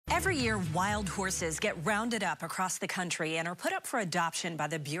Every year, wild horses get rounded up across the country and are put up for adoption by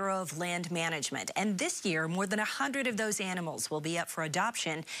the Bureau of Land Management. And this year, more than 100 of those animals will be up for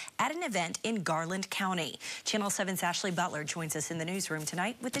adoption at an event in Garland County. Channel 7's Ashley Butler joins us in the newsroom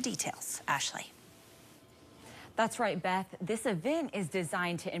tonight with the details. Ashley. That's right, Beth. This event is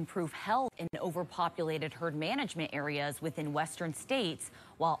designed to improve health in overpopulated herd management areas within western states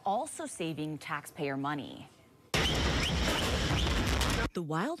while also saving taxpayer money. The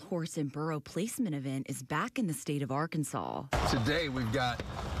Wild Horse and Burro Placement event is back in the state of Arkansas. Today we've got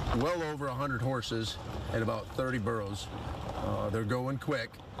well over 100 horses and about 30 burros. They're going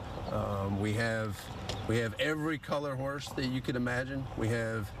quick. We have every color horse that you could imagine. We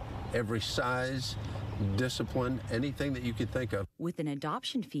have every size, discipline, anything that you could think of. With an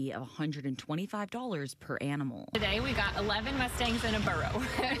adoption fee of $125 per animal. Today we got 11 Mustangs and a burro.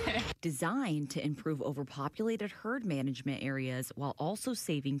 Designed to improve overpopulated herd management areas while also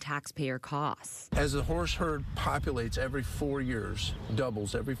saving taxpayer costs. As the horse herd populates every 4 years,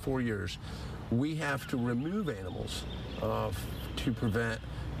 doubles every 4 years, we have to remove animals to prevent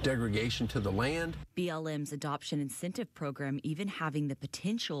degradation to the land. BLM's adoption incentive program even having the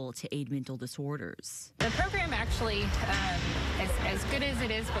potential to aid mental disorders. The program actually, as good as it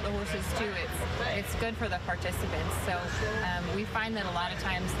is for the horses too, it's good for the participants. So we find that a lot of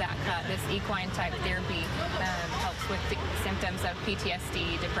times that this equine type therapy helps with the symptoms of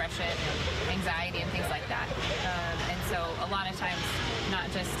PTSD, depression, anxiety, and things like that. And so a lot of times, not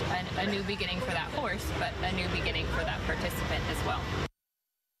just a new beginning for that horse, but a new beginning for that participant as well.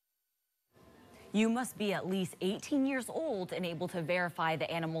 You must be at least 18 years old and able to verify the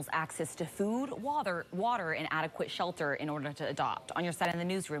animal's access to food, water, and adequate shelter in order to adopt. On your side in the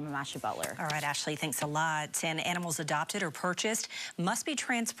newsroom, I'm Ashley Butler. All right, Ashley, thanks a lot. And animals adopted or purchased must be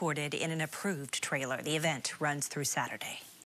transported in an approved trailer. The event runs through Saturday.